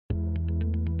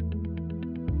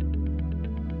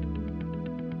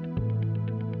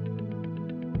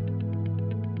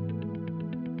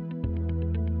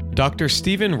Dr.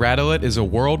 Stephen Radelet is a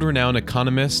world-renowned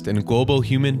economist and global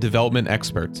human development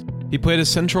expert. He played a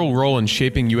central role in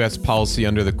shaping U.S. policy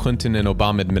under the Clinton and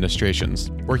Obama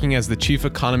administrations, working as the Chief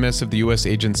Economist of the U.S.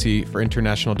 Agency for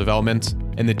International Development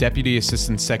and the Deputy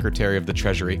Assistant Secretary of the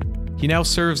Treasury. He now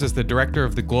serves as the Director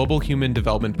of the Global Human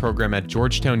Development Program at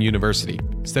Georgetown University,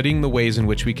 studying the ways in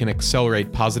which we can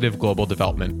accelerate positive global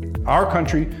development. Our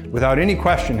country, without any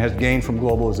question, has gained from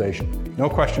globalization. No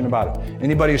question about it.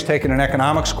 Anybody who's taken an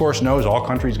economics course knows all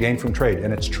countries gain from trade,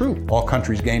 and it's true, all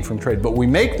countries gain from trade. But we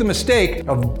make the mistake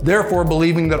of therefore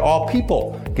believing that all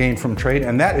people gain from trade,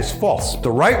 and that is false.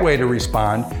 The right way to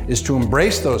respond is to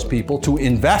embrace those people, to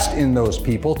invest in those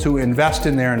people, to invest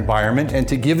in their environment, and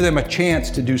to give them a chance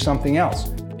to do something else.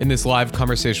 In this live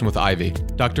conversation with Ivy,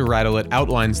 Dr. Radelet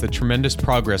outlines the tremendous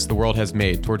progress the world has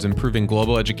made towards improving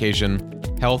global education,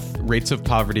 health, rates of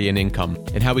poverty, and income,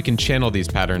 and how we can channel these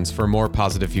patterns for a more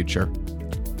positive future.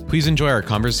 Please enjoy our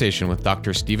conversation with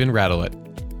Dr. Stephen Radelet.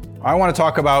 I want to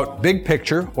talk about big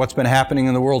picture, what's been happening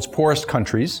in the world's poorest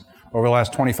countries over the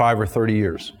last 25 or 30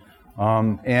 years.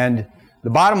 And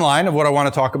the bottom line of what I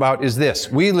want to talk about is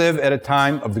this. We live at a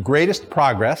time of the greatest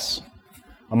progress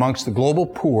amongst the global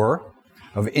poor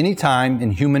of any time in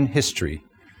human history,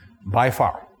 by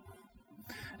far.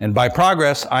 And by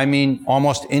progress, I mean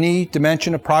almost any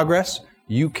dimension of progress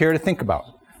you care to think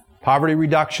about. Poverty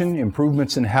reduction,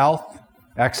 improvements in health,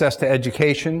 access to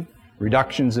education,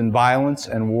 reductions in violence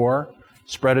and war,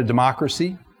 spread of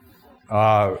democracy,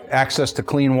 access to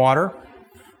clean water.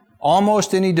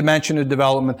 Almost any dimension of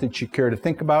development that you care to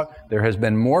think about, there has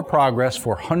been more progress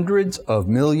for hundreds of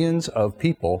millions of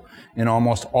people in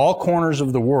almost all corners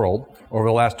of the world over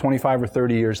the last 25 or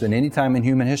 30 years than any time in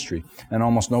human history. And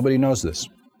almost nobody knows this.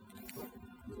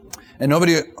 And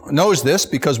nobody knows this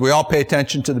because we all pay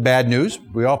attention to the bad news.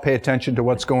 We all pay attention to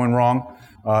what's going wrong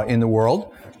in the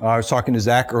world. I was talking to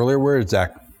Zach earlier. Where is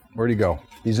Zach? Where'd he go?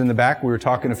 He's in the back. We were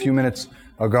talking a few minutes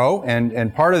ago.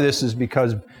 And part of this is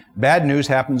because bad news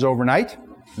happens overnight,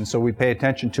 and so we pay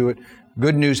attention to it.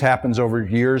 Good news happens over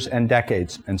years and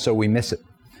decades, and so we miss it.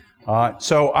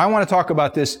 So I want to talk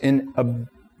about this in a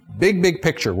big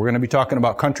picture. We're going to be talking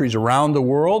about countries around the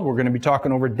world. We're going to be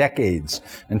talking over decades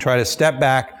and try to step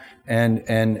back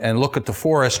and look at the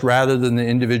forest rather than the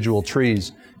individual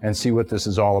trees and see what this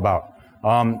is all about.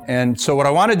 And so what I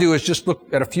want to do is just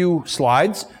look at a few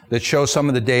slides that show some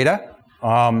of the data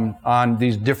on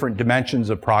these different dimensions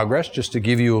of progress, just to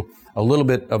give you a little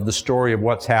bit of the story of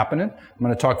what's happening. I'm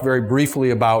going to talk very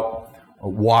briefly about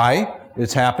why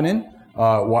it's happening,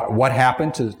 what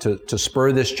happened to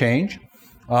spur this change.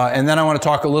 And then I want to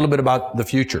talk a little bit about the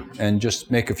future and just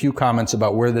make a few comments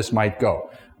about where this might go.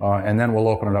 And then we'll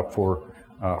open it up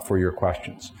for your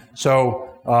questions. So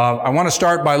I want to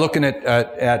start by looking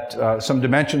at some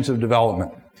dimensions of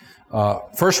development.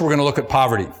 First, we're going to look at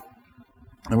poverty.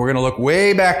 And we're going to look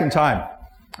way back in time.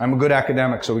 I'm a good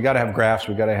academic, so we got to have graphs,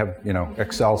 we got to have,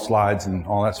 Excel slides and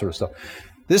all that sort of stuff.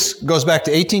 This goes back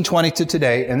to 1820 to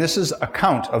today, and this is a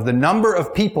count of the number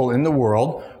of people in the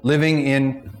world living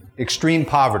in extreme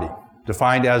poverty,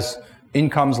 defined as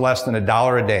incomes less than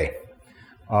 $1 a day.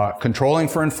 Controlling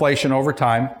for inflation over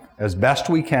time as best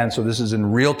we can, so this is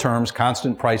in real terms,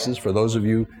 constant prices for those of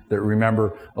you that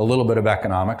remember a little bit of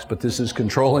economics, but this is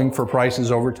controlling for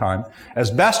prices over time. As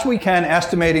best we can,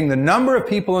 estimating the number of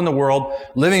people in the world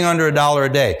living under $1 a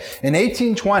day. In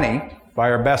 1820, by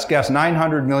our best guess,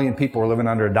 900 million people were living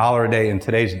under $1 a day in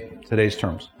today's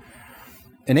terms.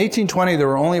 In 1820, there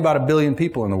were only about 1 billion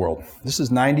people in the world. This is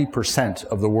 90%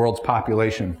 of the world's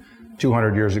population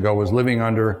 200 years ago was living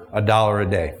under $1 a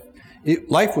day.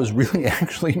 Life was really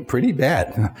actually pretty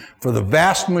bad for the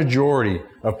vast majority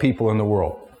of people in the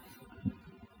world.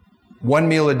 1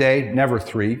 meal a day, never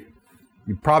 3.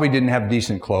 You probably didn't have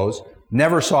decent clothes.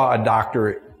 Never saw a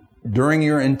doctor during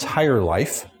your entire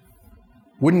life.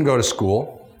 Wouldn't go to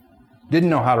school. Didn't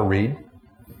know how to read.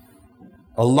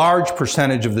 A large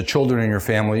percentage of the children in your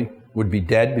family would be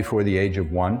dead before the age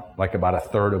of 1, like about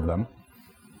 1/3 of them.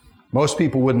 Most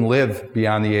people wouldn't live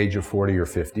beyond the age of 40 or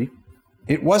 50.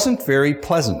 It wasn't very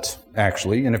pleasant,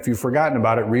 actually, and if you've forgotten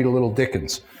about it, read a little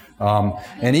Dickens.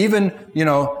 And even,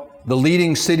 the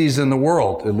leading cities in the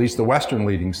world, at least the Western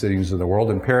leading cities in the world,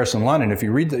 in Paris and London, if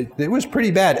you read it was pretty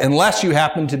bad, unless you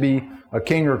happened to be a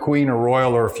king or queen or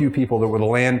royal or a few people that were the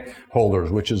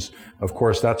landholders, which is, of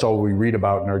course, that's all we read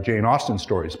about in our Jane Austen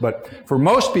stories. But for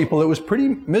most people, it was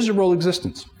pretty miserable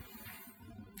existence.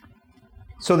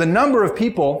 So the number of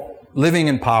people living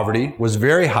in poverty was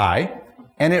very high,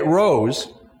 and it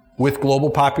rose with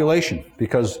global population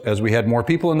because as we had more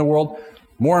people in the world,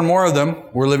 More and more of them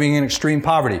were living in extreme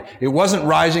poverty. It wasn't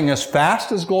rising as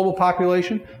fast as global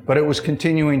population, but it was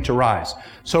continuing to rise.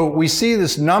 So we see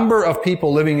this number of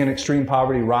people living in extreme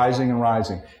poverty rising and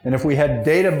rising. And if we had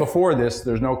data before this,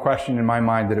 there's no question in my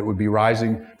mind that it would be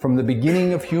rising from the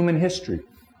beginning of human history.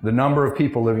 The number of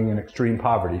people living in extreme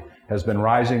poverty has been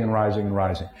rising and rising and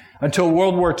rising. Until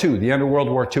World War II, the end of World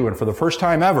War II. And for the first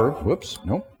time ever,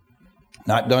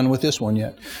 not done with this one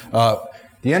yet.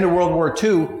 The end of World War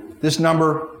II, this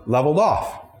number leveled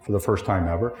off for the first time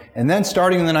ever. And then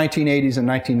starting in the 1980s and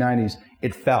 1990s,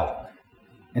 it fell.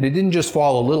 And it didn't just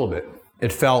fall a little bit.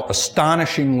 It fell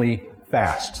astonishingly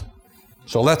fast.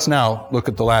 So let's now look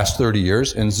at the last 30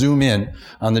 years and zoom in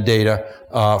on the data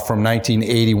from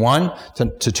 1981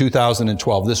 to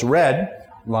 2012. This red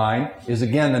line is,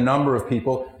 again, the number of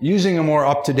people using a more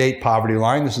up-to-date poverty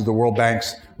line. This is the World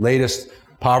Bank's latest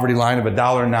poverty line of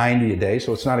 $1.90 a day,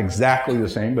 so it's not exactly the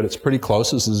same, but it's pretty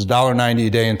close. This is $1.90 a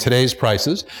day in today's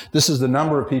prices. This is the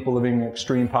number of people living in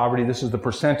extreme poverty. This is the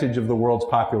percentage of the world's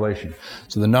population.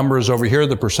 So the number is over here,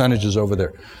 the percentage is over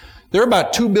there. There are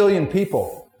about 2 billion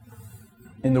people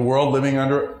in the world living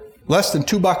under less than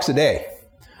 $2 a day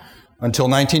until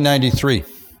 1993.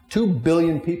 2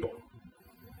 billion people.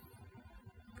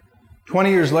 20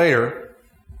 years later,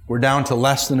 we're down to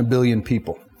less than 1 billion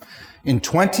people. In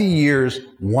 20 years,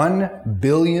 1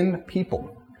 billion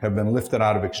people have been lifted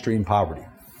out of extreme poverty.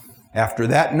 After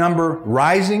that number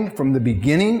rising from the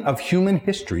beginning of human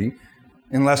history,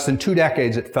 in less than 2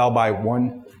 decades, it fell by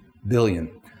 1 billion.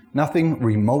 Nothing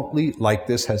remotely like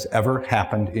this has ever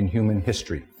happened in human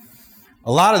history.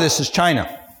 A lot of this is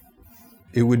China.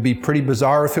 It would be pretty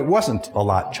bizarre if it wasn't a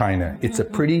lot China. It's a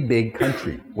pretty big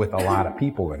country with a lot of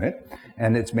people in it,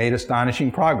 and it's made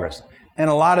astonishing progress.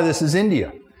 And a lot of this is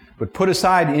India. But put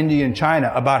aside India and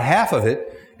China, about half of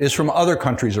it is from other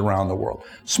countries around the world.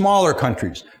 Smaller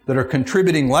countries that are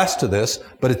contributing less to this,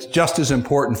 but it's just as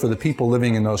important for the people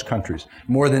living in those countries.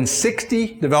 More than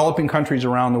 60 developing countries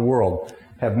around the world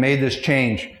have made this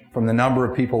change from the number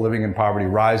of people living in poverty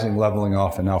rising, leveling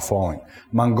off, and now falling.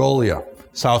 Mongolia,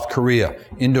 South Korea,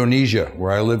 Indonesia,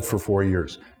 where I lived for 4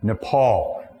 years,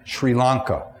 Nepal, Sri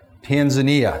Lanka,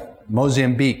 Tanzania,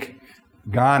 Mozambique,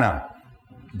 Ghana,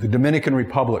 the Dominican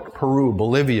Republic, Peru,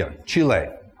 Bolivia, Chile.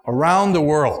 Around the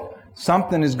world,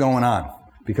 something is going on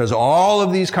because all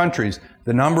of these countries,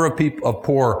 the number of people of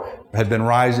poor had been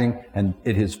rising and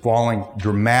it is falling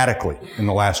dramatically in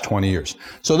the last 20 years.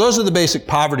 So those are the basic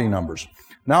poverty numbers.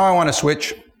 Now I want to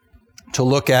switch to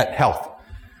look at health.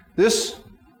 This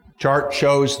chart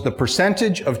shows the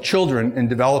percentage of children in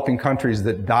developing countries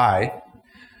that die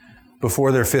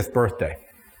before their 5th birthday.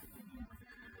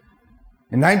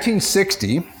 In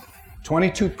 1960,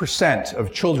 22%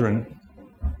 of children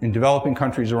in developing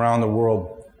countries around the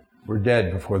world were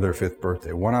dead before their 5th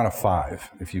birthday. 1 out of 5,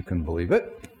 if you can believe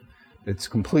it. It's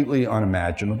completely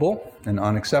unimaginable and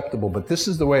unacceptable, but this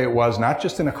is the way it was, not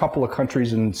just in a couple of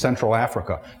countries in Central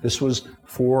Africa. This was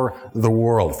for the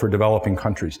world, for developing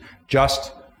countries,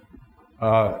 just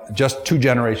 2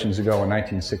 generations ago in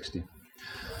 1960.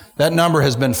 That number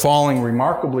has been falling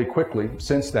remarkably quickly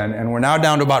since then, and we're now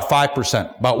down to about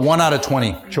 5%. About 1 out of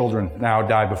 20 children now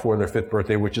die before their 5th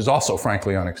birthday, which is also,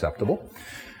 frankly, unacceptable.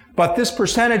 But this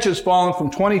percentage has fallen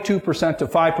from 22% to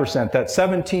 5%. That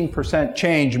 17%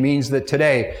 change means that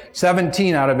today,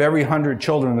 17 out of every 100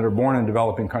 children that are born in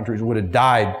developing countries would have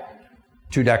died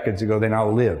 2 decades ago. They now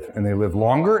live, and they live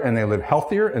longer, and they live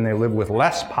healthier, and they live with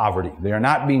less poverty. They are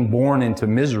not being born into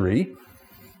misery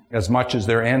as much as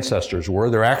their ancestors were.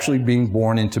 They're actually being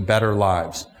born into better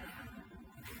lives.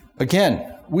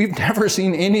 Again, we've never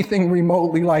seen anything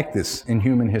remotely like this in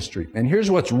human history. And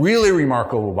here's what's really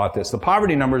remarkable about this. The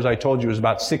poverty numbers I told you is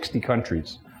about 60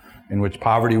 countries in which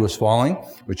poverty was falling,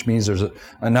 which means there's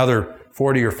another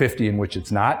 40 or 50 in which it's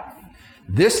not.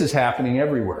 This is happening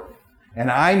everywhere.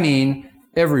 And I mean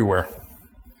everywhere.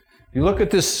 If you look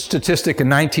at this statistic in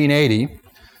 1980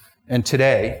 and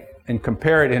today, and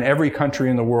compare it in every country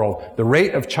in the world, the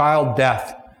rate of child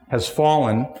death has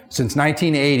fallen since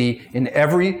 1980 in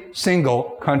every single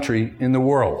country in the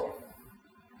world.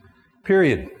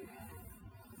 Period.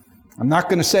 I'm not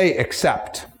going to say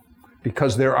except,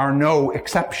 because there are no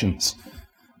exceptions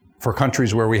for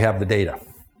countries where we have the data.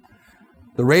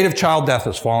 The rate of child death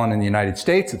has fallen in the United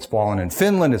States, it's fallen in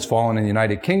Finland, it's fallen in the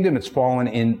United Kingdom, it's fallen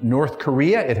in North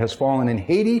Korea, it has fallen in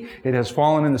Haiti, it has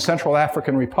fallen in the Central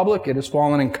African Republic, it has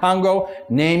fallen in Congo.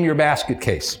 Name your basket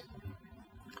case.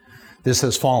 This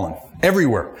has fallen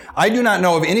everywhere. I do not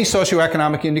know of any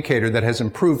socioeconomic indicator that has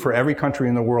improved for every country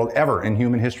in the world ever in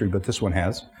human history, but this one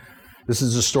has. This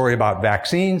is a story about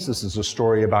vaccines. This is a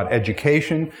story about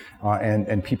education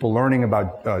and people learning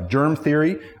about germ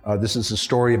theory. This is a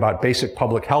story about basic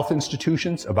public health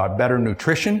institutions, about better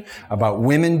nutrition, about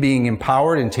women being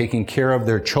empowered and taking care of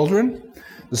their children.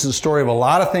 This is a story of a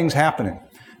lot of things happening.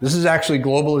 This is actually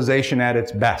globalization at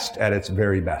its best, at its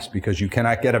very best, because you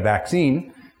cannot get a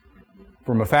vaccine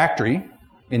from a factory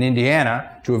in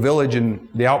Indiana to a village in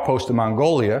the outpost of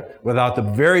Mongolia without the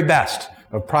very best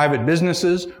of private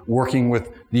businesses, working with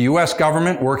the U.S.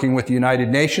 government, working with the United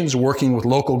Nations, working with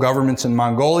local governments in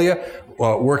Mongolia,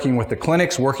 working with the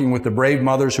clinics, working with the brave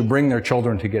mothers who bring their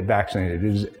children to get vaccinated.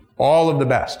 It is all of the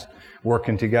best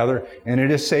working together, and it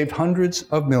has saved hundreds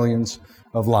of millions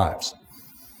of lives.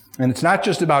 And it's not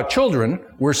just about children.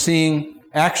 We're seeing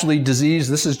actually disease.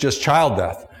 This is just child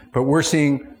death, but we're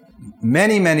seeing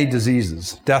many, many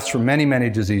diseases, deaths from many, many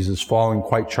diseases falling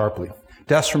quite sharply.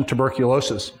 Deaths from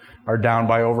tuberculosis are down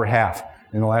by over half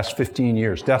in the last 15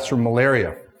 years. Deaths from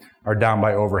malaria are down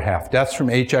by over half. Deaths from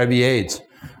HIV/AIDS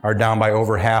are down by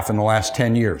over half in the last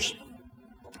 10 years.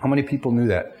 How many people knew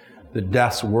that? The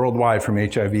deaths worldwide from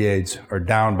HIV/AIDS are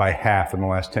down by half in the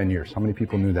last 10 years. How many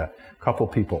people knew that? A couple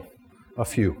people. A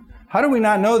few. How do we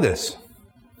not know this?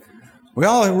 We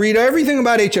all read everything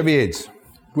about HIV/AIDS.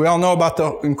 We all know about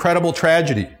the incredible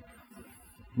tragedy.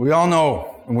 We all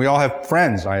know, and we all have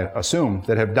friends, I assume,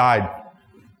 that have died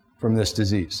from this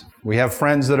disease. We have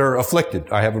friends that are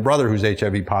afflicted. I have a brother who's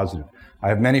HIV positive. I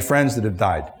have many friends that have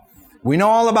died. We know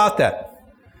all about that.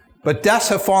 But deaths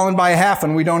have fallen by half,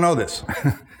 and we don't know this.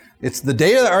 It's the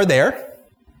data are there.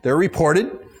 They're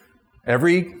reported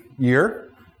every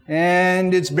year,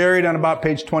 and it's buried on about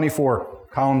page 24,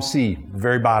 column C, the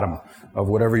very bottom of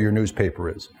whatever your newspaper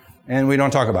is. And we don't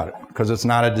talk about it because it's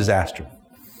not a disaster.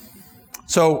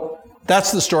 So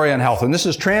that's the story on health. And this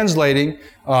is translating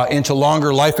into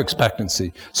longer life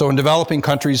expectancy. So in developing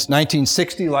countries,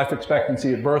 1960, life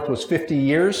expectancy at birth was 50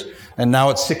 years, and now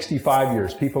it's 65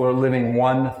 years. People are living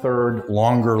 1/3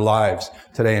 longer lives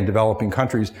today in developing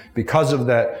countries because of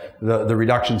that, the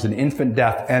reductions in infant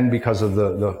death and because of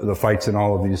the fights in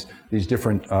all of these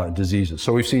different diseases.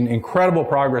 So we've seen incredible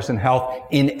progress in health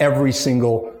in every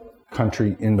single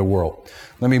country in the world.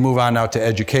 Let me move on now to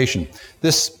education.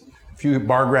 This few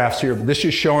bar graphs here. This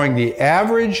is showing the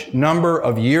average number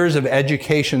of years of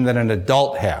education that an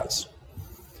adult has.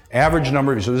 Average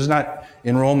number of, so this is not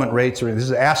enrollment rates, or this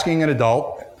is asking an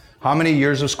adult, how many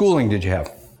years of schooling did you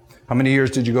have? How many years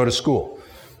did you go to school?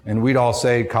 And we'd all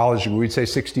say college, we'd say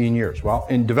 16 years. Well,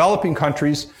 in developing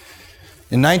countries,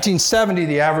 in 1970,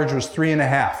 the average was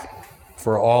 3.5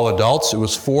 for all adults. It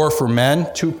was 4 for men,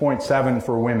 2.7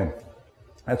 for women.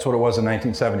 That's what it was in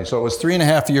 1970. So it was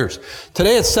 3.5 years.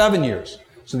 Today it's 7 years.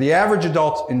 So the average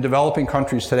adult in developing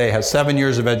countries today has 7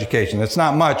 years of education. That's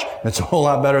not much. It's a whole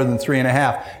lot better than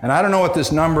 3.5. And I don't know what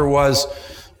this number was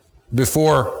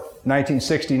before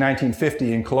 1960,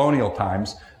 1950 in colonial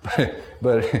times,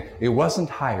 but it wasn't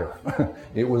higher.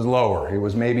 It was lower. It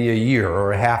was maybe a year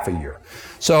or a half a year.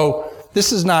 So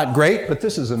this is not great, but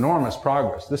this is enormous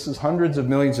progress. This is hundreds of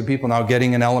millions of people now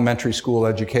getting an elementary school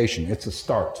education. It's a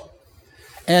start.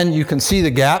 And you can see the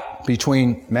gap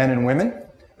between men and women,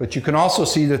 but you can also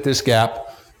see that this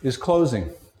gap is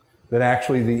closing, that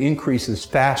actually the increase is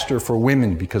faster for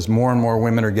women because more and more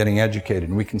women are getting educated.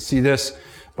 And we can see this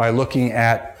by looking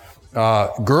at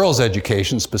girls'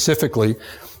 education, specifically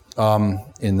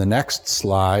in the next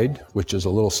slide, which is a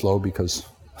little slow because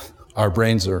our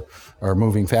brains are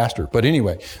moving faster. But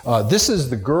anyway, this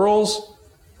is the girls'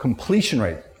 completion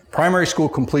rate, primary school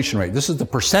completion rate. This is the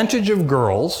percentage of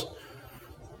girls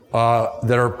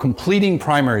that are completing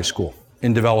primary school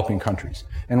in developing countries.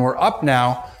 And we're up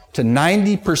now to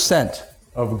 90%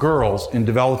 of girls in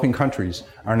developing countries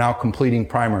are now completing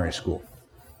primary school.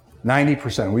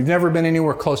 90%. We've never been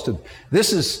anywhere close to.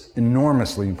 This is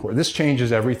enormously important. This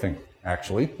changes everything,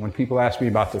 actually. When people ask me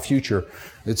about the future,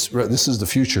 this is the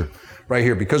future right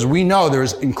here, because we know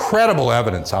there's incredible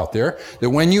evidence out there that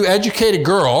when you educate a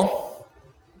girl,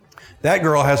 that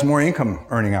girl has more income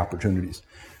earning opportunities.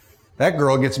 That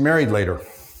girl gets married later.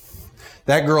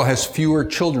 That girl has fewer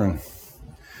children.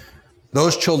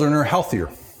 Those children are healthier.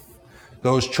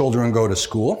 Those children go to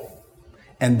school,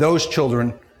 and those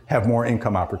children have more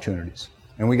income opportunities.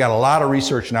 And we got a lot of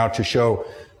research now to show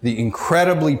the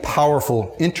incredibly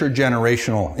powerful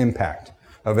intergenerational impact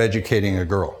of educating a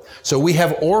girl. So we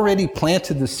have already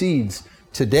planted the seeds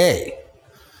today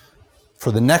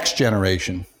for the next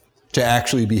generation to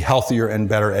actually be healthier and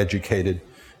better educated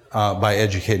by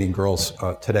educating girls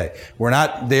today. We're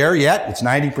not there yet. It's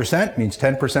 90%, means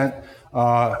 10%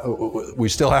 we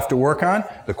still have to work on.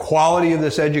 The quality of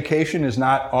this education is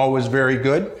not always very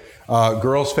good.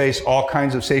 Girls face all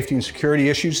kinds of safety and security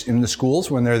issues in the schools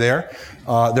when they're there.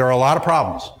 There are a lot of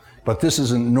problems, but this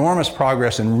is enormous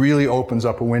progress and really opens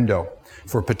up a window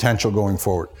for potential going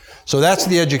forward. So that's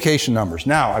the education numbers.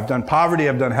 Now, I've done poverty,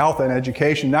 I've done health and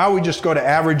education. Now we just go to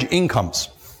average incomes.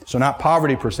 So not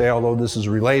poverty per se, although this is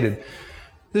related.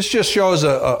 This just shows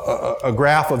a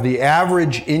graph of the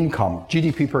average income,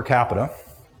 GDP per capita,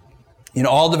 in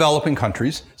all developing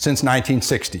countries since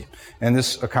 1960. And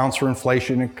this accounts for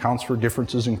inflation, it accounts for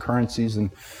differences in currencies and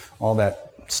all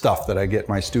that stuff that I get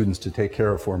my students to take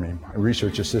care of for me, my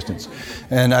research assistants.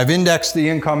 And I've indexed the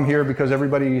income here because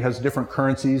everybody has different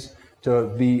currencies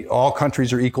to be, all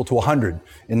countries are equal to 100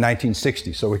 in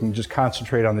 1960. So we can just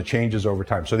concentrate on the changes over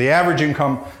time. So the average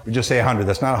income, we just say 100.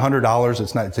 That's not $100,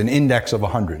 it's an index of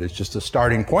 100. It's just a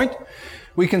starting point.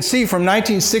 We can see from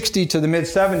 1960 to the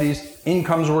mid-70s,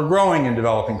 incomes were growing in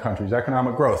developing countries.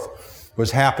 Economic growth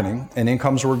was happening and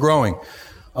incomes were growing.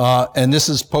 And this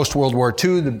is post-World War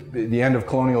II, the end of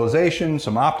colonialization,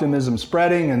 some optimism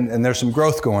spreading, and there's some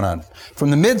growth going on.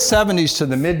 From the mid-70s to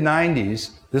the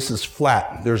mid-90s, this is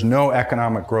flat. There's no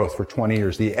economic growth for 20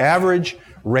 years. The average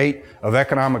rate of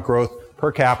economic growth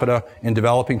per capita in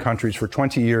developing countries for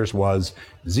 20 years was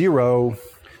 0,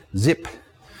 zip.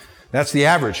 That's the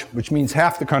average, which means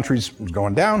half the countries was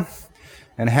going down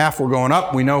and half were going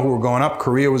up. We know who were going up.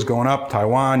 Korea was going up,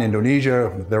 Taiwan,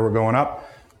 Indonesia, they were going up.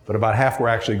 But about half were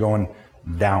actually going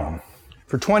down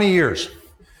for 20 years.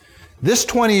 This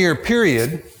 20-year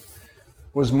period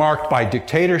was marked by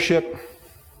dictatorship,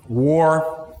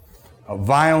 war,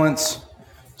 violence,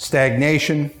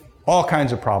 stagnation, all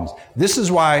kinds of problems. This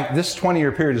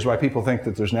 20-year period is why people think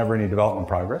that there's never any development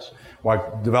progress, why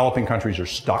developing countries are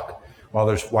stuck,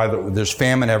 why there's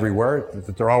famine everywhere,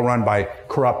 that they're all run by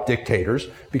corrupt dictators,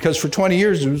 because for 20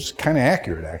 years it was kind of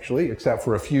accurate, actually, except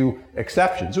for a few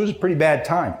exceptions. It was a pretty bad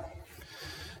time.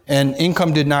 And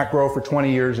income did not grow for 20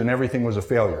 years, and everything was a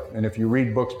failure. And if you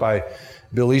read books by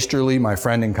Bill Easterly, my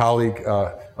friend and colleague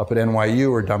up at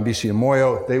NYU, or Dambisi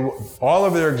Moyo, all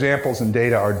of their examples and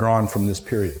data are drawn from this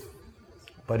period.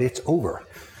 But it's over.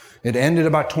 It ended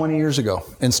about 20 years ago.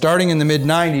 And starting in the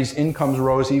mid-90s, incomes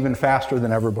rose even faster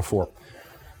than ever before.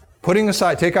 Putting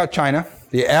aside, take out China,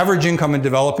 the average income in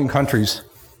developing countries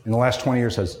in the last 20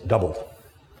 years has doubled.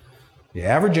 The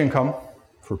average income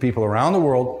for people around the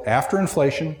world after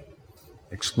inflation,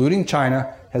 excluding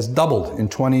China, has doubled in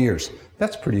 20 years.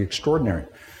 That's pretty extraordinary.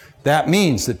 That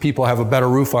means that people have a better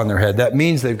roof on their head. That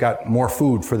means they've got more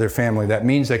food for their family. That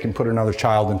means they can put another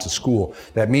child into school.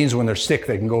 That means when they're sick,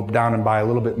 they can go down and buy a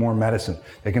little bit more medicine.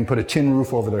 They can put a tin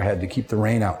roof over their head to keep the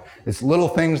rain out. It's little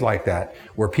things like that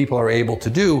where people are able to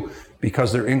do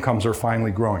because their incomes are finally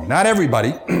growing. Not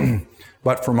everybody,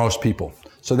 but for most people.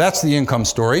 So that's the income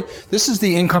story. This is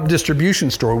the income distribution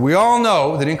story. We all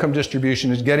know that income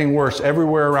distribution is getting worse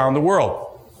everywhere around the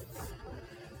world,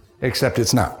 except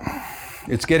it's not.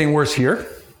 It's getting worse here,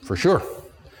 for sure.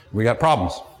 We got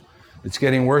problems. It's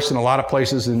getting worse in a lot of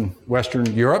places in Western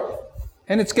Europe,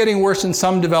 and it's getting worse in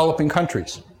some developing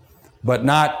countries, but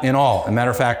not in all. As a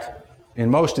matter of fact, in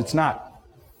most it's not.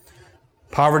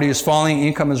 Poverty is falling,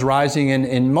 income is rising, and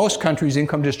in most countries,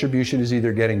 income distribution is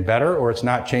either getting better or it's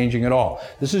not changing at all.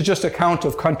 This is just a count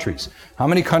of countries. How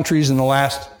many countries in the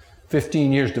last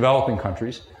 15 years, developing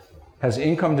countries, has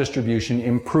income distribution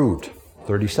improved?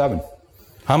 37.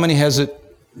 How many has it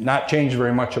not changed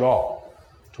very much at all?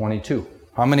 22.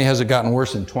 How many has it gotten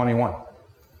worse in? 21.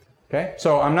 Okay,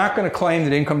 so I'm not going to claim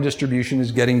that income distribution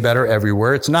is getting better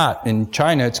everywhere. It's not. In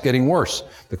China, it's getting worse.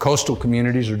 The coastal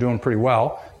communities are doing pretty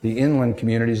well. The inland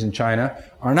communities in China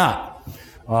are not.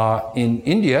 In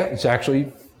India, it's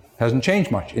actually hasn't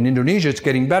changed much. In Indonesia, it's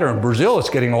getting better. In Brazil,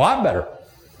 it's getting a lot better,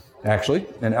 actually.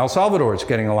 In El Salvador, it's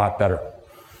getting a lot better.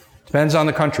 Depends on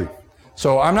the country.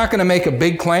 So I'm not going to make a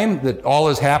big claim that all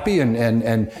is happy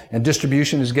and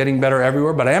distribution is getting better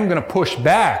everywhere, but I am going to push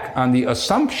back on the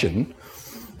assumption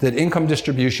that income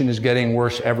distribution is getting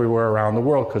worse everywhere around the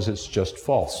world, because it's just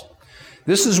false.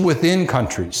 This is within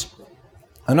countries.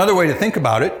 Another way to think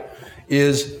about it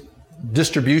is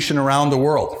distribution around the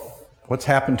world. What's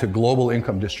happened to global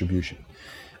income distribution?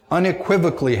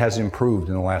 Unequivocally has improved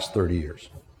in the last 30 years.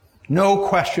 No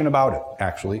question about it,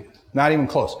 actually. Not even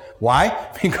close. Why?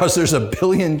 Because there's 1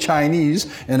 billion Chinese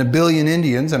and 1 billion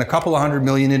Indians and a couple of 100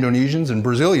 million Indonesians and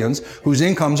Brazilians whose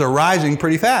incomes are rising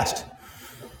pretty fast.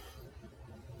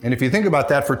 And if you think about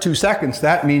that for 2 seconds,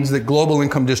 that means that global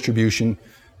income distribution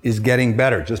is getting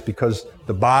better just because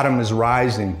the bottom is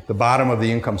rising. The bottom of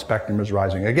the income spectrum is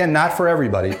rising. Again, not for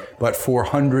everybody, but for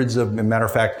hundreds of, as a matter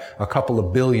of fact, a couple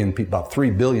of billion people, about 3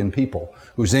 billion people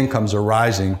whose incomes are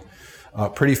rising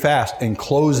pretty fast and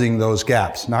closing those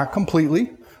gaps. Not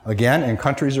completely, again, and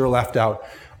countries are left out.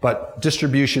 But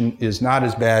distribution is not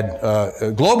as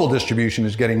bad. Global distribution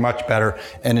is getting much better,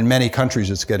 and in many countries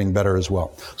it's getting better as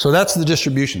well. So that's the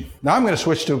distribution. Now I'm going to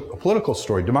switch to a political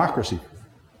story, democracy.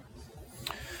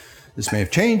 This may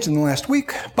have changed in the last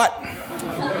week, but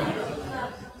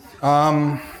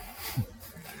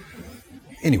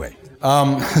anyway,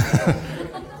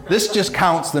 this just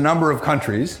counts the number of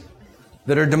countries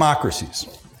that are democracies,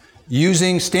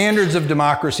 using standards of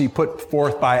democracy put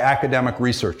forth by academic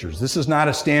researchers. This is not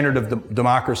a standard of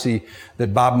democracy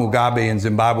that Bob Mugabe in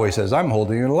Zimbabwe says, I'm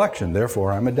holding an election,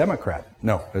 therefore I'm a Democrat.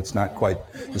 No, that's not quite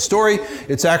the story.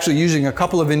 It's actually using a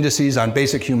couple of indices on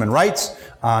basic human rights,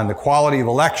 on the quality of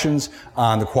elections,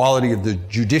 on the quality of the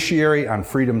judiciary, on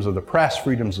freedoms of the press,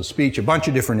 freedoms of speech, a bunch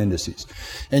of different indices.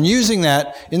 And using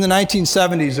that, in the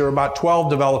 1970s, there were about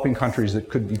 12 developing countries that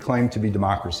could be claimed to be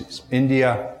democracies.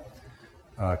 India,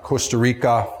 Costa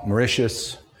Rica,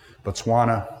 Mauritius,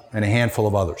 Botswana, and a handful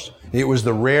of others. It was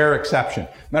the rare exception.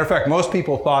 Matter of fact, most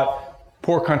people thought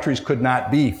poor countries could not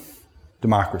be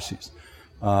democracies.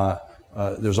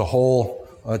 There's a whole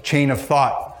chain of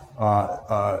thought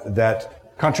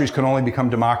that countries can only become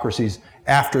democracies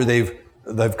after they've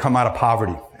come out of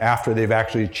poverty, after they've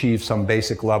actually achieved some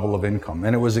basic level of income.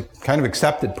 And it was a kind of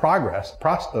accepted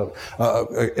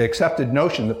accepted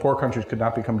notion that poor countries could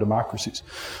not become democracies.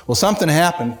 Well, something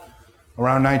happened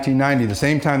around 1990, the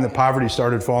same time that poverty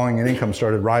started falling and income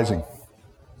started rising,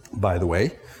 by the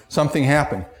way. Something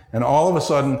happened. And all of a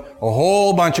sudden, a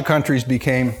whole bunch of countries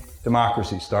became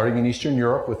democracies, starting in Eastern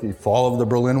Europe with the fall of the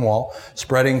Berlin Wall,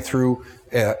 spreading through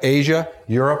Asia,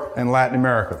 Europe, and Latin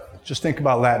America. Just think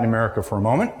about Latin America for a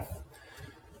moment.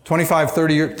 25,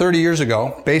 30 years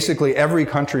ago, basically every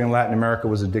country in Latin America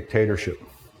was a dictatorship.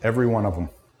 Every one of them.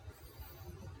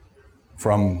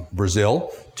 From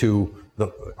Brazil to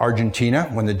Argentina,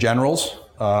 when the generals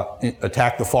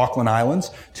attacked the Falkland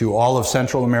Islands, to all of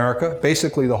Central America,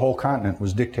 basically the whole continent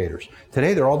was dictators.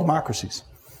 Today, they're all democracies.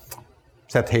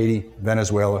 Except Haiti,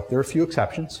 Venezuela. There are a few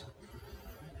exceptions.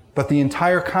 But the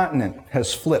entire continent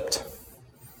has flipped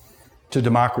to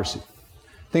democracy.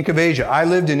 Think of Asia. I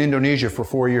lived in Indonesia for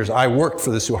 4 years. I worked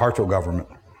for the Suharto government.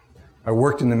 I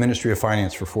worked in the Ministry of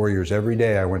Finance for 4 years. Every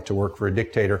day I went to work for a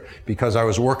dictator because I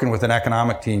was working with an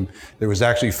economic team that was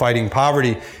actually fighting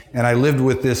poverty, and I lived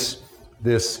with this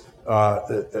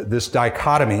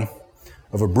dichotomy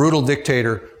of a brutal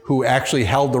dictator who actually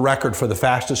held the record for the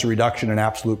fastest reduction in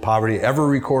absolute poverty ever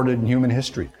recorded in human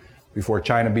history before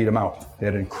China beat him out. They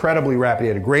had incredibly rapid, they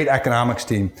had a great economics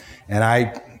team, and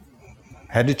I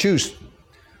had to choose.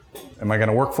 Am I going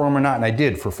to work for him or not? And I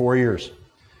did for 4 years.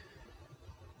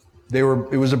 It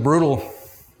was a brutal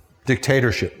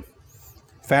dictatorship.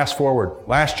 Fast forward.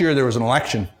 Last year there was an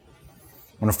election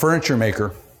when a furniture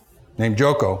maker named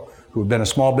Joko, who had been a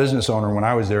small business owner when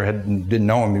I was there, didn't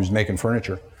know him, he was making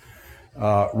furniture,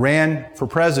 ran for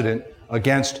president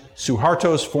against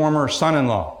Suharto's former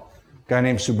son-in-law, a guy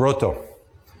named Subroto,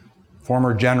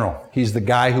 former general. He's the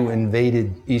guy who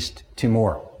invaded East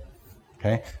Timor.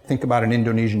 Okay? Think about an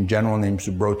Indonesian general named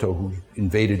Subroto who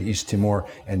invaded East Timor,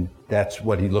 and that's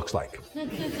what he looks like.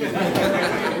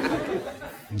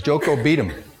 Joko beat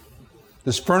him.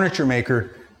 This furniture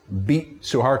maker beat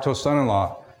Suharto's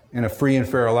son-in-law in a free and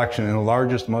fair election in the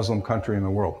largest Muslim country in the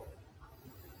world.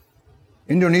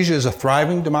 Indonesia is a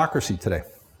thriving democracy today.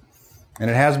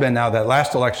 And it has been now. That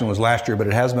last election was last year, but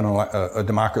it has been a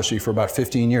democracy for about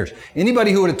 15 years.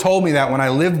 Anybody who would have told me that when I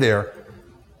lived there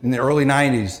in the early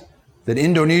 90s, that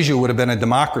Indonesia would have been a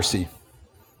democracy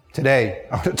today,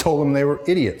 I would have told them they were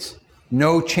idiots.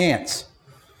 No chance.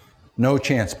 No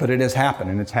chance. But it has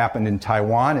happened. And it's happened in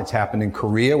Taiwan. It's happened in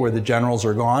Korea, where the generals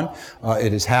are gone.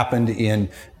 It has happened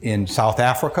in South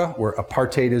Africa, where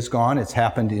apartheid is gone. It's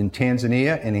happened in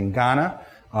Tanzania and in Ghana.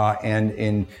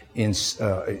 And in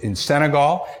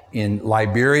Senegal, in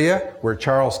Liberia, where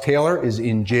Charles Taylor is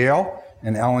in jail,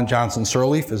 and Ellen Johnson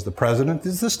Sirleaf is the president.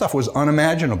 This stuff was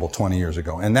unimaginable 20 years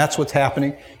ago. And that's what's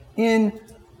happening in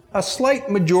a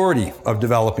slight majority of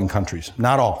developing countries,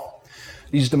 not all.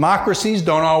 These democracies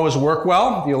don't always work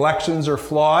well. The elections are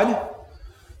flawed.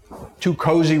 Too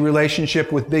cozy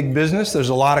relationship with big business. There's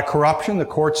a lot of corruption. The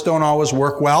courts don't always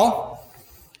work well.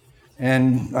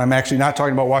 And I'm actually not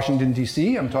talking about Washington,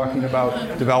 D.C. I'm talking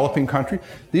about developing countries.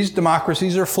 These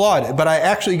democracies are flawed. But I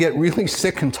actually get really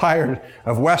sick and tired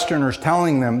of Westerners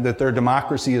telling them that their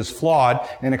democracy is flawed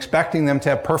and expecting them to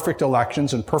have perfect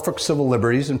elections and perfect civil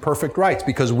liberties and perfect rights,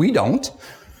 because we don't.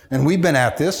 And we've been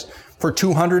at this for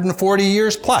 240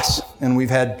 years plus. And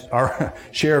we've had our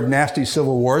share of nasty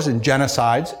civil wars and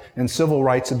genocides and civil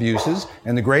rights abuses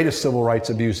and the greatest civil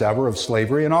rights abuse ever of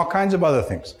slavery and all kinds of other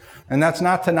things. And that's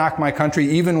not to knock my country,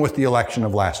 even with the election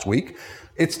of last week.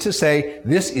 It's to say,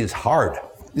 this is hard.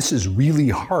 This is really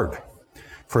hard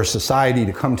for a society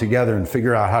to come together and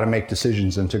figure out how to make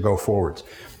decisions and to go forwards.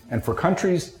 And for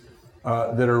countries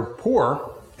that are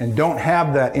poor and don't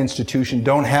have that institution,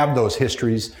 don't have those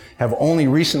histories, have only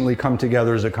recently come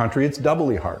together as a country, it's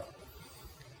doubly hard.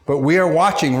 But we are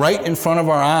watching right in front of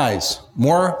our eyes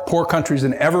more poor countries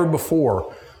than ever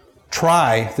before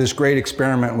try this great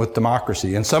experiment with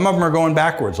democracy. And some of them are going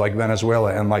backwards, like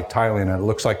Venezuela and like Thailand, and it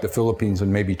looks like the Philippines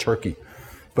and maybe Turkey.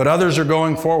 But others are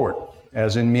going forward,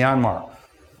 as in Myanmar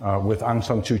with Aung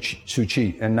San Suu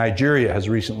Kyi, and Nigeria has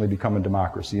recently become a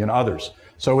democracy, and others.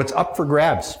 So it's up for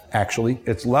grabs, actually.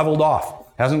 It's leveled off.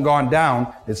 Hasn't gone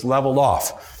down, it's leveled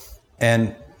off.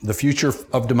 And the future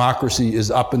of democracy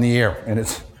is up in the air, and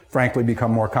it's frankly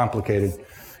become more complicated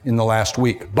in the last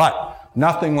week. But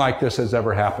nothing like this has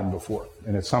ever happened before.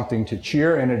 And it's something to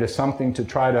cheer, and it is something to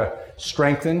try to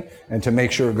strengthen and to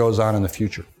make sure it goes on in the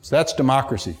future. So that's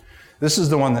democracy. This is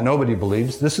the one that nobody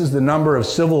believes. This is the number of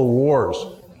civil wars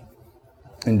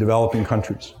in developing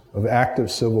countries, of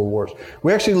active civil wars.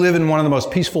 We actually live in one of the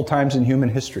most peaceful times in human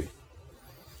history.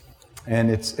 And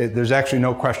there's actually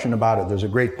no question about it. There's a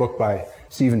great book by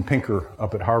Steven Pinker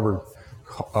up at Harvard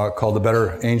called The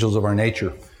Better Angels of Our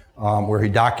Nature, where he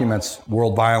documents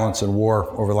world violence and war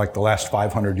over like the last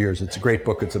 500 years. It's a great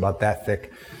book. It's about that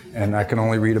thick. And I can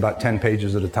only read about 10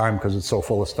 pages at a time because it's so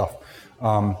full of stuff.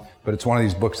 But it's one of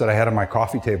these books that I had on my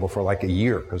coffee table for like a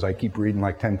year because I keep reading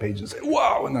like 10 pages and say,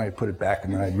 wow, and then I'd put it back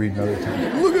and then I'd read another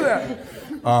 10. Look at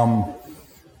that.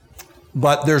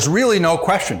 But there's really no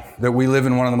question that we live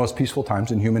in one of the most peaceful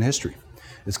times in human history.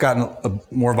 It's gotten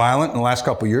more violent in the last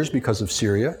couple of years because of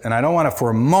Syria, and I don't want to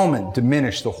for a moment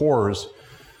diminish the horrors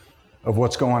of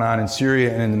what's going on in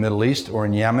Syria and in the Middle East, or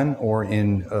in Yemen, or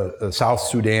in South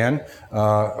Sudan,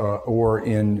 or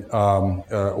in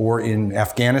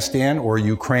Afghanistan, or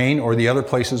Ukraine, or the other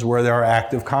places where there are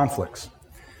active conflicts.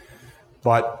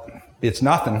 But it's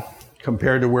nothing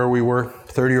compared to where we were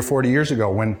 30 or 40 years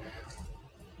ago, when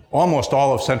almost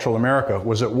all of Central America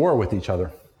was at war with each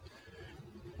other,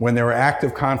 when there were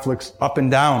active conflicts up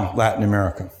and down Latin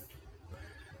America,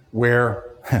 where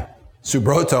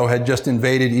Subrotto had just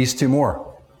invaded East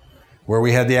Timor, where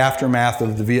we had the aftermath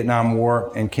of the Vietnam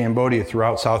War and Cambodia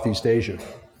throughout Southeast Asia,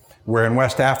 where in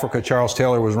West Africa, Charles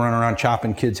Taylor was running around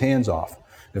chopping kids' hands off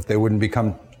if they wouldn't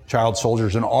become child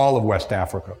soldiers, and all of West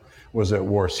Africa was at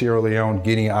war. Sierra Leone,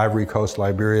 Guinea, Ivory Coast,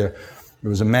 Liberia. It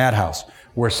was a madhouse.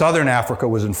 Where Southern Africa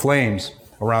was in flames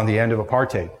around the end of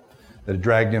apartheid, that had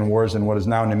dragged in wars in what is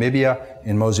now Namibia,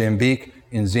 in Mozambique,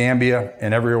 in Zambia,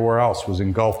 and everywhere else was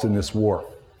engulfed in this war.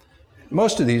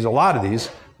 A lot of these,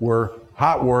 were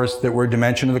hot wars that were a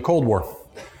dimension of the Cold War.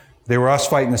 They were us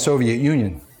fighting the Soviet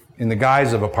Union in the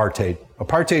guise of apartheid.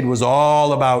 Apartheid was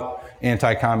all about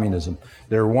anti-communism.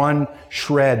 Their one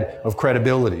shred of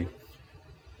credibility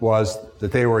was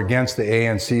that they were against the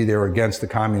ANC, they were against the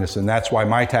communists, and that's why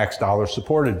my tax dollars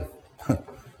supported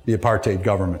the apartheid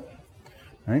government,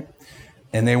 right?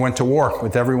 And they went to war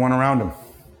with everyone around them.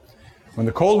 When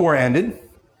the Cold War ended,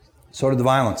 so did the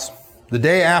violence. The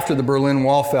day after the Berlin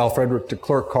Wall fell, Frederick de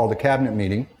Klerk called a cabinet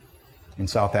meeting in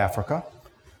South Africa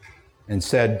and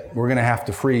said, we're going to have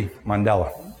to free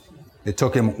Mandela. It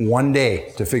took him one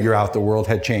day to figure out the world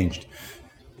had changed.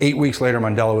 8 weeks later,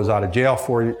 Mandela was out of jail.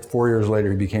 Four years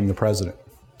later, he became the president.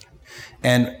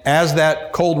 And as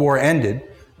that Cold War ended,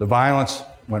 the violence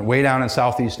went way down in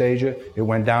Southeast Asia. It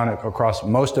went down across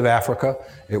most of Africa.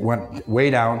 It went way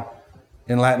down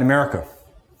in Latin America.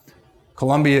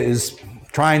 Colombia is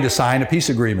trying to sign a peace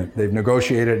agreement. They've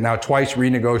negotiated it now twice,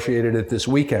 renegotiated it this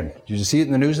weekend. Did you see it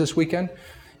in the news this weekend?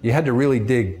 You had to really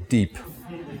dig deep,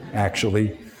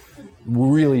 actually,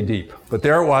 really deep. But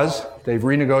there it was. They've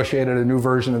renegotiated a new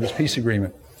version of this peace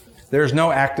agreement. There's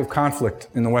no active conflict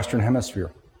in the Western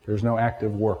Hemisphere. There's no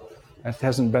active war. That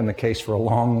hasn't been the case for a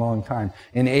long, long time.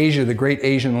 In Asia, the great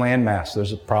Asian landmass,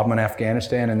 there's a problem in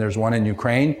Afghanistan and there's one in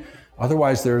Ukraine.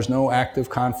 Otherwise, there's no active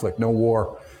conflict, no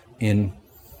war in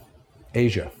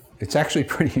Asia. It's actually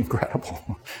pretty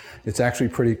incredible. It's actually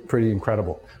pretty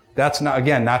incredible. That's not,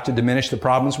 again, not to diminish the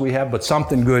problems we have, but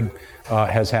something good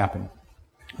has happened.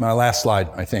 My last slide,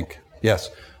 I think. Yes.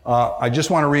 I just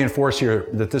want to reinforce here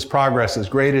that this progress, as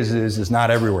great as it is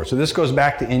not everywhere. So this goes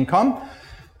back to income.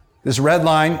 This red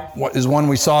line is one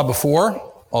we saw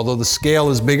before, although the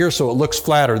scale is bigger, so it looks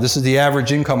flatter. This is the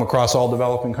average income across all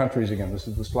developing countries again. This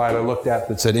is the slide I looked at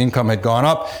that said income had gone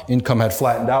up, income had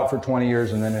flattened out for 20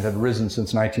 years, and then it had risen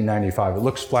since 1995. It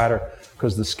looks flatter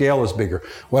because the scale is bigger.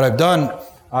 What I've done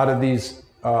out of these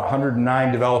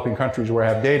 109 developing countries where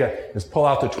I have data, is pull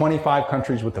out the 25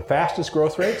 countries with the fastest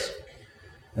growth rates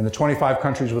and the 25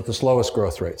 countries with the slowest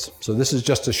growth rates. So this is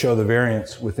just to show the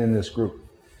variance within this group.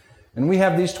 And we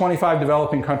have these 25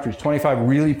 developing countries, 25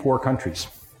 really poor countries,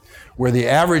 where the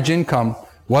average income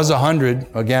was 100,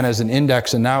 again as an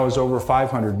index, and now is over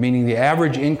 500, meaning the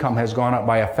average income has gone up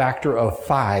by a factor of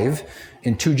 5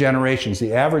 in 2 generations.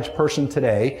 The average person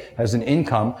today has an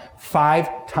income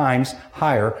 5 times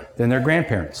higher than their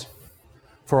grandparents.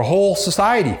 For a whole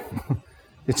society,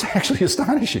 it's actually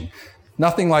astonishing.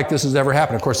 Nothing like this has ever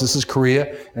happened. Of course, this is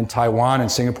Korea and Taiwan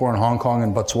and Singapore and Hong Kong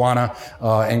and Botswana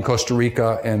and Costa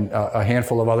Rica and a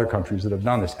handful of other countries that have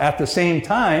done this. At the same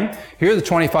time, here are the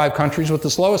 25 countries with the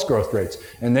slowest growth rates.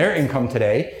 And their income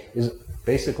today is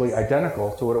basically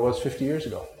identical to what it was 50 years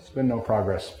ago. There's been no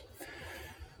progress.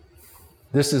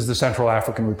 This is the Central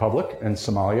African Republic and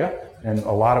Somalia and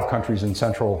a lot of countries in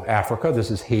Central Africa. This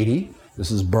is Haiti.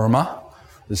 This is Burma.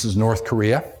 This is North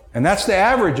Korea. And that's the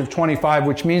average of 25,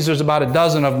 which means there's about a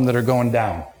dozen of them that are going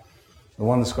down. The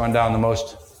one that's gone down the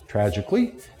most,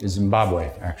 tragically, is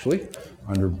Zimbabwe, actually,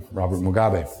 under Robert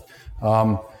Mugabe.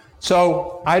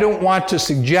 So I don't want to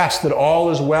suggest that all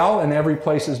is well and every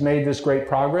place has made this great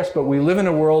progress, but we live in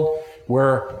a world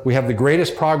where we have the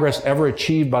greatest progress ever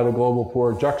achieved by the global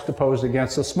poor, juxtaposed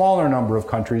against a smaller number of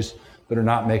countries that are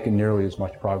not making nearly as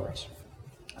much progress.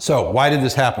 So why did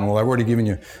this happen? Well, I've already given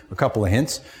you a couple of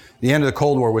hints. The end of the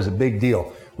Cold War was a big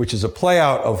deal, which is a play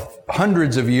out of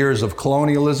hundreds of years of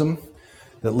colonialism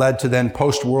that led to then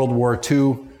post-World War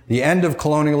II, the end of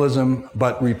colonialism,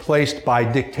 but replaced by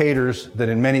dictators that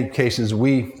in many cases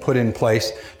we put in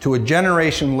place, to a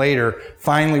generation later,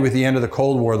 finally with the end of the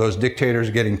Cold War, those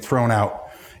dictators getting thrown out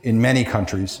in many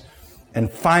countries. And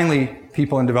finally,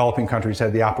 people in developing countries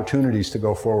had the opportunities to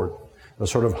go forward. The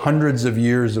sort of hundreds of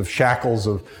years of shackles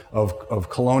of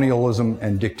colonialism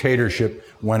and dictatorship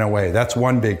went away. That's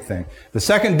one big thing. The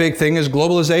second big thing is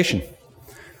globalization.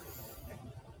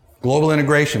 Global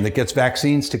integration that gets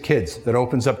vaccines to kids, that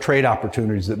opens up trade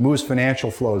opportunities, that moves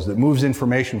financial flows, that moves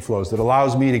information flows, that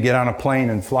allows me to get on a plane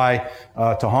and fly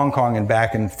to Hong Kong and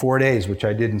back in 4 days, which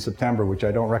I did in September, which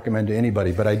I don't recommend to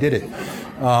anybody, but I did it.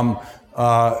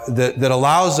 That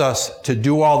allows us to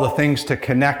do all the things to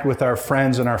connect with our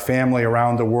friends and our family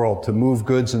around the world, to move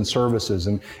goods and services,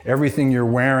 and everything you're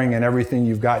wearing and everything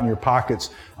you've got in your pockets,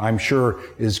 I'm sure,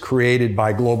 is created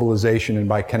by globalization and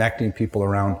by connecting people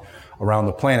around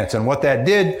the planets. And what that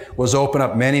did was open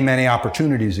up many, many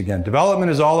opportunities again.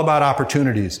 Development is all about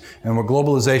opportunities, and what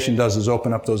globalization does is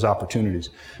open up those opportunities.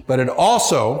 But it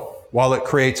also, while it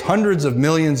creates hundreds of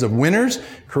millions of winners,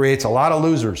 creates a lot of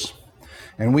losers.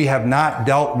 And we have not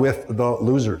dealt with the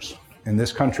losers in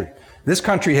this country. This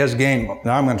country has gained,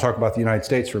 now I'm going to talk about the United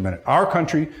States for a minute. Our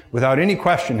country, without any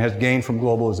question, has gained from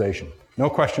globalization.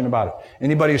 No question about it.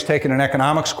 Anybody who's taken an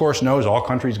economics course knows all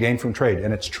countries gain from trade,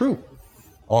 and it's true.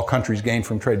 All countries gain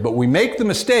from trade. But we make the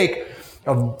mistake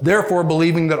of therefore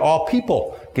believing that all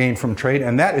people gain from trade,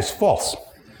 and that is false.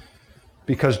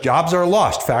 Because jobs are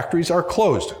lost, factories are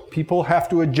closed, people have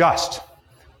to adjust.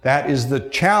 That is the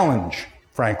challenge,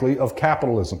 frankly, of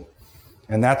capitalism.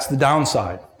 And that's the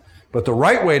downside. But the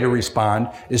right way to respond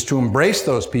is to embrace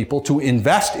those people, to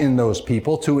invest in those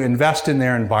people, to invest in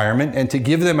their environment, and to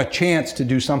give them a chance to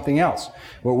do something else.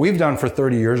 What we've done for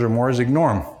 30 years or more is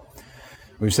ignore them.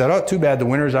 We've said, oh, too bad, the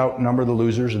winners outnumber the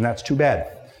losers, and that's too bad.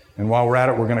 And while we're at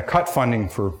it, we're going to cut funding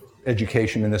for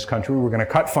education in this country. We're going to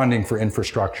cut funding for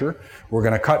infrastructure. We're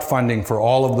going to cut funding for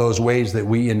all of those ways that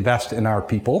we invest in our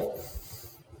people.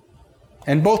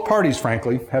 And both parties,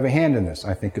 frankly, have a hand in this.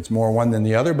 I think it's more one than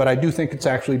the other, but I do think it's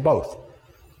actually both.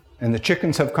 And the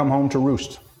chickens have come home to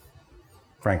roost,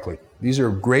 frankly. These are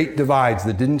great divides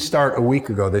that didn't start a week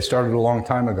ago. They started a long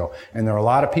time ago. And there are a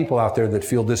lot of people out there that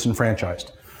feel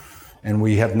disenfranchised. And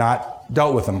we have not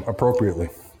dealt with them appropriately.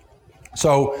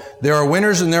 So there are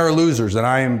winners and there are losers, and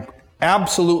I am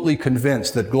absolutely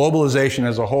convinced that globalization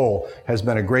as a whole has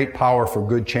been a great power for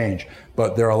good change.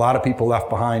 But there are a lot of people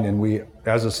left behind, and we,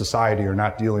 as a society, are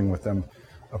not dealing with them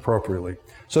appropriately.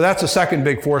 So that's a second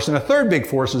big force. And a third big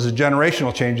force is the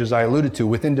generational changes I alluded to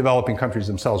within developing countries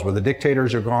themselves, where the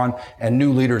dictators are gone and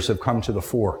new leaders have come to the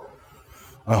fore.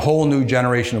 A whole new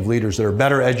generation of leaders that are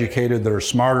better educated, that are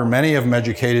smarter, many of them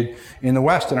educated in the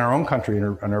West, in our own country,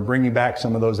 and are bringing back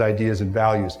some of those ideas and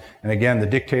values. And again, the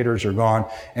dictators are gone,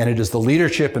 and it is the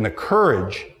leadership and the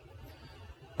courage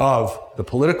of the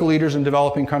political leaders in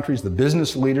developing countries, the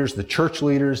business leaders, the church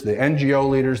leaders, the NGO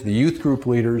leaders, the youth group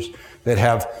leaders that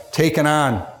have taken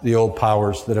on the old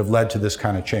powers that have led to this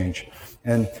kind of change.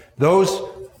 And those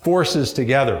forces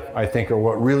together, I think, are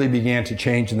what really began to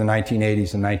change in the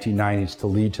 1980s and 1990s to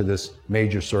lead to this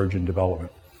major surge in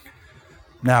development.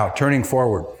 Now, turning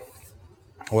forward,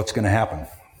 what's going to happen?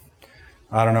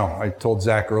 I don't know. I told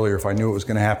Zach earlier if I knew it was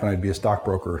going to happen, I'd be a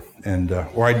stockbroker,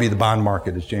 or I'd be the bond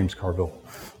market, as James Carville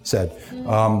said.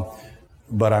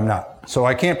 But I'm not. So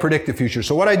I can't predict the future.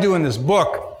 So what I do in this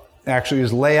book actually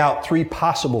is lay out 3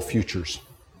 possible futures,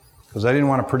 because I didn't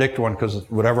want to predict one, because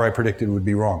whatever I predicted would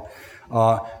be wrong.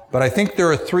 But I think there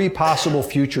are 3 possible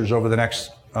futures over the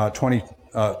next 20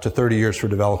 to 30 years for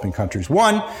developing countries.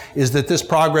 One is that this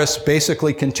progress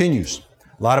basically continues.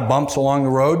 A lot of bumps along the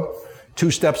road, 2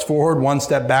 steps forward, 1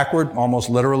 step backward, almost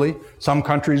literally. Some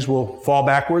countries will fall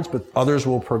backwards, but others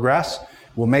will progress.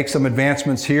 We'll make some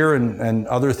advancements here, and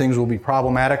other things will be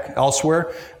problematic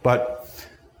elsewhere. But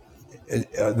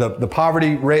the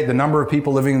poverty rate, the number of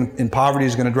people living in poverty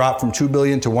is going to drop from 2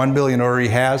 billion to 1 billion, already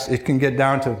has. It can get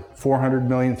down to 400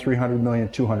 million, 300 million,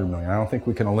 200 million. I don't think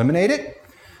we can eliminate it,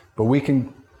 but we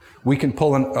can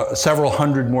pull in several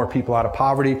hundred more people out of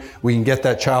poverty. We can get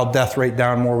that child death rate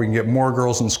down more. We can get more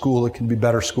girls in school. It can be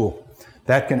better school.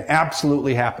 That can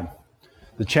absolutely happen.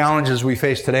 The challenges we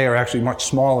face today are actually much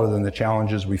smaller than the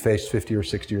challenges we faced 50 or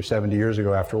 60 or 70 years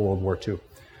ago after World War II.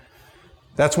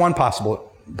 That's one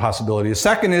possibility. The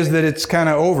second is that it's kind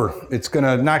of over. It's going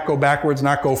to not go backwards,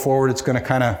 not go forward. It's going to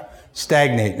kind of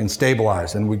stagnate and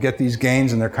stabilize. And we get these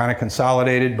gains and they're kind of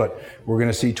consolidated, but we're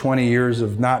going to see 20 years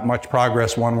of not much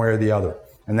progress one way or the other.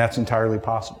 And that's entirely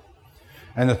possible.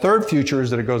 And the third future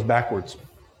is that it goes backwards.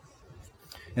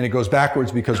 And it goes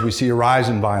backwards because we see a rise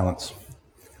in violence.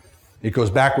 It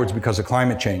goes backwards because of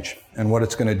climate change and what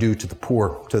it's going to do to the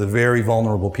poor, to the very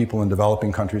vulnerable people in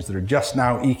developing countries that are just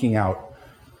now eking out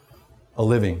a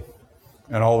living.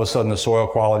 And all of a sudden the soil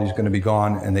quality is going to be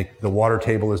gone, and the water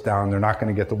table is down. They're not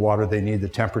going to get the water they need. The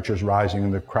temperature's rising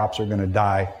and the crops are going to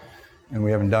die, and we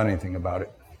haven't done anything about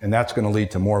it. And that's going to lead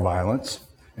to more violence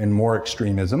and more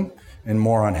extremism and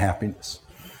more unhappiness.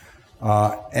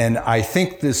 And I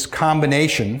think this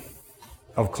combination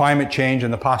of climate change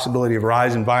and the possibility of a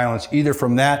rise in violence, either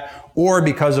from that or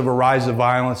because of a rise of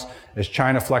violence as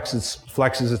China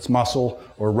flexes its muscle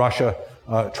or Russia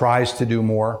tries to do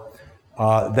more,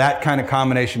 that kind of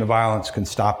combination of violence can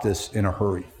stop this in a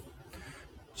hurry.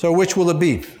 So which will it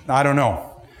be? I don't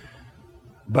know.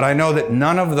 But I know that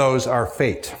none of those are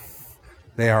fate.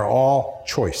 They are all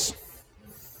choice.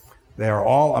 They are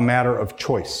all a matter of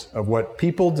choice, of what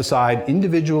people decide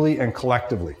individually and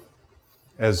collectively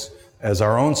as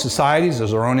our own societies,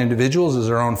 as our own individuals, as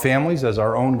our own families, as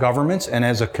our own governments, and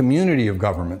as a community of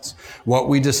governments, what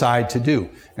we decide to do.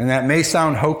 And that may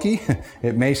sound hokey,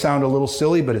 it may sound a little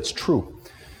silly, but it's true.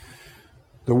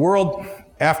 The world,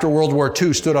 after World War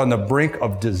II, stood on the brink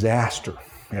of disaster.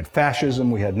 We had fascism,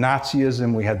 we had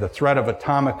Nazism, we had the threat of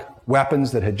atomic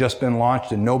weapons that had just been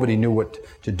launched and nobody knew what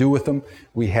to do with them.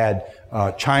 We had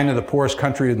China, the poorest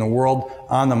country in the world,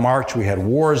 on the march. We had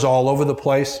wars all over the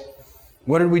place.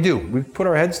 What did we do? We put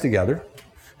our heads together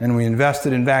and we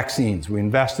invested in vaccines. We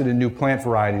invested in new plant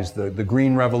varieties, the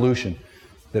Green Revolution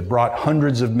that brought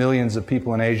hundreds of millions of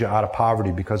people in Asia out of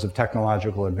poverty because of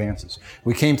technological advances.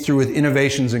 We came through with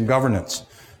innovations in governance,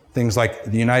 things like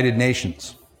the United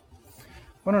Nations.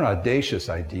 What an audacious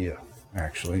idea,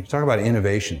 actually. You talk about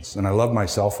innovations, and I love my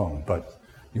cell phone, but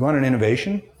you want an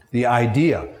innovation? The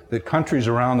idea that countries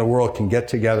around the world can get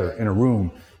together in a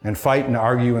room and fight and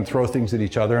argue and throw things at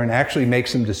each other and actually make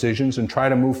some decisions and try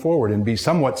to move forward and be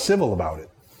somewhat civil about it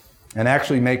and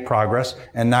actually make progress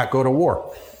and not go to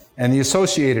war. And the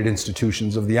associated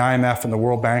institutions of the IMF and the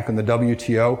World Bank and the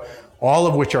WTO, all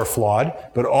of which are flawed,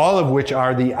 but all of which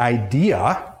are the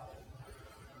idea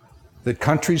that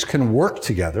countries can work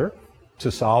together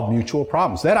to solve mutual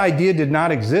problems. That idea did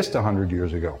not exist 100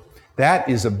 years ago. That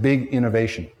is a big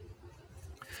innovation.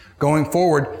 Going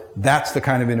forward, that's the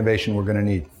kind of innovation we're going to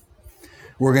need.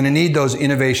 We're going to need those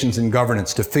innovations in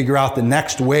governance to figure out the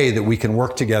next way that we can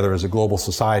work together as a global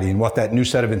society and what that new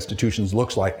set of institutions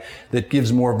looks like that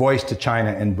gives more voice to China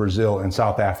and Brazil and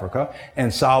South Africa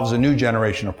and solves a new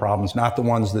generation of problems, not the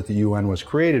ones that the UN was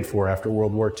created for after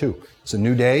World War II. It's a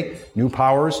new day, new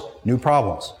powers, new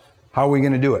problems. How are we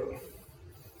going to do it?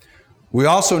 We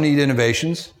also need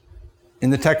innovations in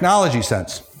the technology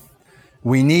sense.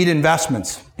 We need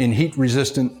investments in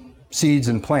heat-resistant seeds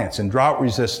and plants, and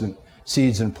drought-resistant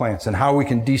seeds and plants, and how we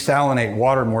can desalinate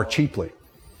water more cheaply.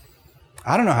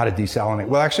 I don't know how to desalinate.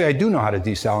 Well, actually, I do know how to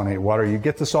desalinate water. You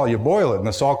get the salt, you boil it, and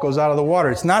the salt goes out of the water.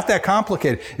 It's not that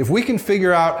complicated. If we can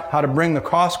figure out how to bring the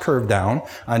cost curve down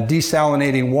on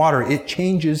desalinating water, it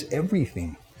changes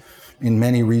everything in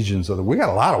many regions of the world. We got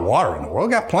a lot of water in the world.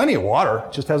 We got plenty of water.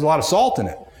 It just has a lot of salt in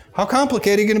it. How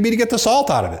complicated is it going to be to get the salt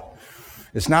out of it?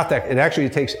 It's not that. It actually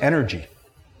takes energy.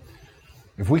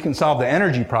 If we can solve the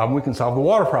energy problem, we can solve the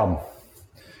water problem.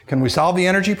 Can we solve the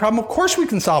energy problem? Of course we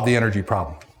can solve the energy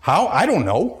problem. How? I don't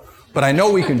know, but I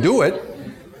know we can do it.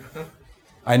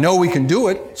 I know we can do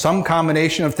it. Some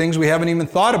combination of things we haven't even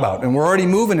thought about, and we're already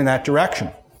moving in that direction.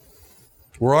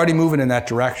 We're already moving in that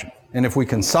direction. And if we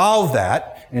can solve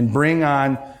that and bring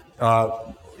on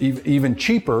even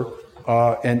cheaper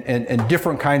and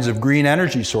different kinds of green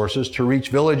energy sources to reach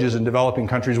villages in developing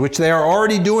countries, which they are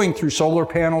already doing through solar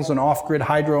panels and off-grid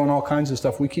hydro and all kinds of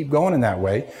stuff, we keep going in that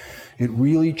way, it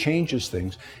really changes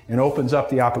things and opens up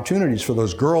the opportunities for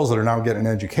those girls that are now getting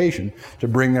an education to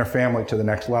bring their family to the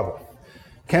next level.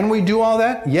 Can we do all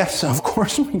that? Yes, of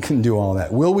course we can do all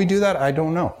that. Will we do that? I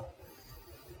don't know.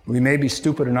 We may be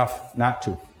stupid enough not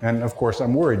to. And of course,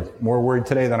 I'm worried. More worried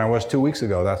today than I was 2 weeks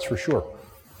ago, that's for sure.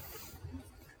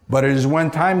 But it is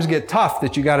when times get tough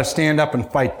that you got to stand up and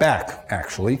fight back,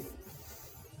 actually.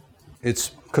 It's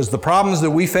because the problems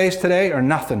that we face today are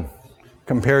nothing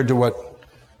compared to what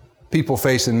people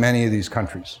face in many of these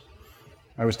countries.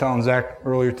 I was telling Zach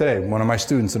earlier today, one of my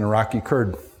students, an Iraqi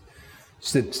Kurd,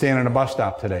 standing at a bus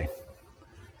stop today.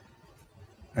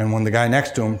 And when the guy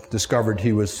next to him discovered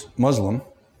he was Muslim,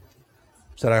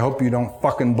 said, "I hope you don't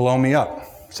fucking blow me up,"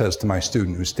 says to my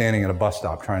student who's standing at a bus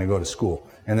stop trying to go to school,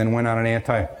 and then went on an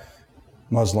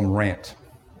anti-Muslim rant.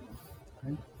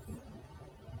 Okay?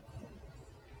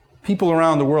 People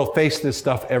around the world face this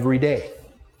stuff every day.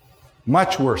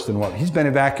 Much worse than what he's been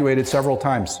evacuated several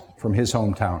times from his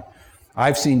hometown.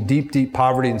 I've seen deep, deep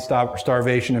poverty and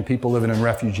starvation and people living in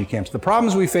refugee camps. The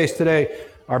problems we face today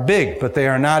are big, but they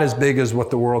are not as big as what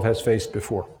the world has faced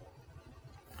before.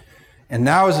 And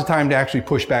now is the time to actually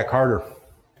push back harder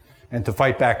and to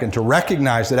fight back and to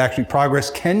recognize that actually progress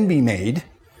can be made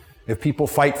if people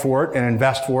fight for it and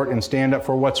invest for it and stand up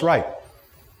for what's right.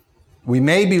 We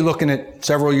may be looking at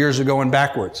several years ago and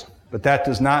backwards, but that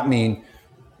does not mean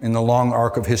in the long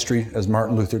arc of history, as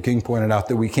Martin Luther King pointed out,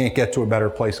 that we can't get to a better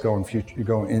place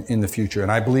in the future.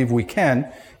 And I believe we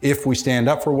can if we stand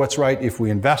up for what's right, if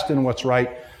we invest in what's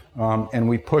right, and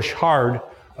we push hard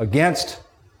against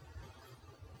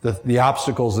the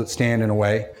obstacles that stand in the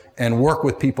way and work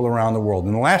with people around the world.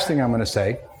 And the last thing I'm going to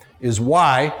say is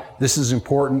why this is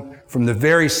important from the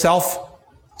very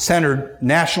self-centered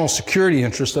national security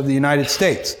interest of the United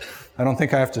States. I don't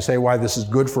think I have to say why this is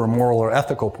good for a moral or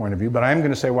ethical point of view, but I am going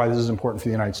to say why this is important for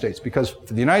the United States. Because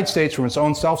for the United States, from its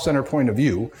own self-centered point of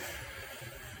view,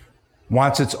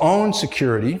 wants its own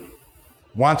security,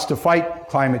 wants to fight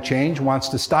climate change, wants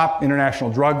to stop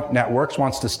international drug networks,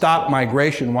 wants to stop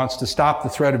migration, wants to stop the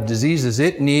threat of diseases.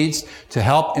 It needs to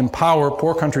help empower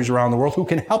poor countries around the world who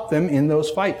can help them in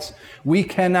those fights. We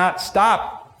cannot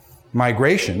stop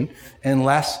migration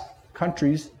unless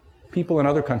people in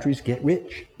other countries get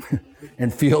rich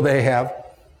and feel they have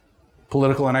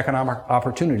political and economic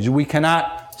opportunities. We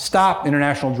cannot stop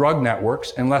international drug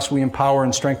networks unless we empower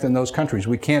and strengthen those countries.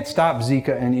 We can't stop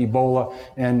Zika and Ebola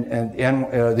and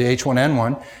the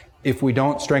H1N1 if we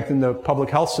don't strengthen the public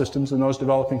health systems in those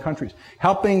developing countries.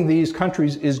 Helping these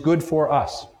countries is good for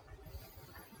us.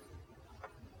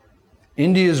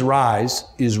 India's rise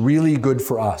is really good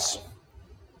for us.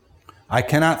 I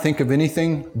cannot think of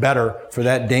anything better for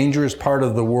that dangerous part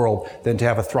of the world than to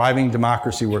have a thriving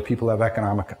democracy where people have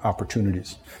economic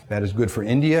opportunities. That is good for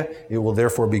India. It will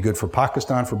therefore be good for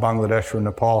Pakistan, for Bangladesh, for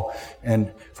Nepal, and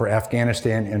for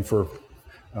Afghanistan, and for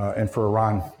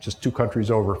Iran, just 2 countries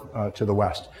over to the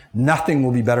west. Nothing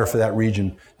will be better for that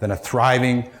region than a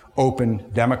thriving, open,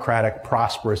 democratic,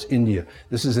 prosperous India.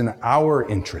 This is in our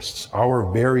interests, our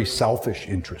very selfish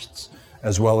interests,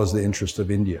 as well as the interests of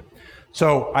India.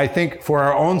 So I think for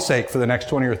our own sake, for the next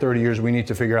 20 or 30 years, we need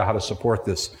to figure out how to support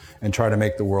this and try to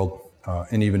make the world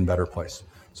an even better place.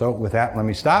 So with that, let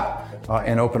me stop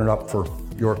and open it up for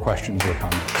your questions or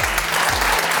comments.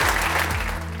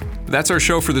 That's our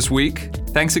show for this week.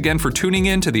 Thanks again for tuning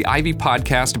in to the Ivy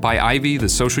Podcast by Ivy, the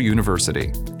Social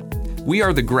University. We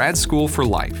are the Grad School for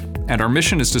Life, and our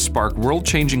mission is to spark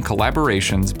world-changing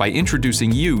collaborations by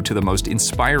introducing you to the most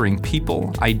inspiring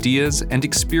people, ideas, and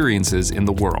experiences in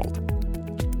the world.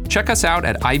 Check us out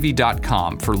at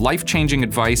ivy.com for life-changing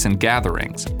advice and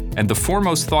gatherings, and the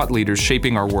foremost thought leaders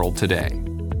shaping our world today.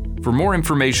 For more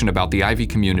information about the Ivy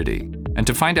community, and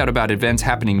to find out about events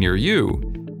happening near you,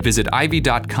 visit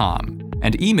ivy.com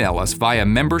and email us via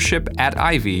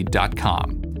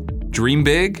membership@ivy.com. Dream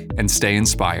big and stay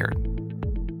inspired.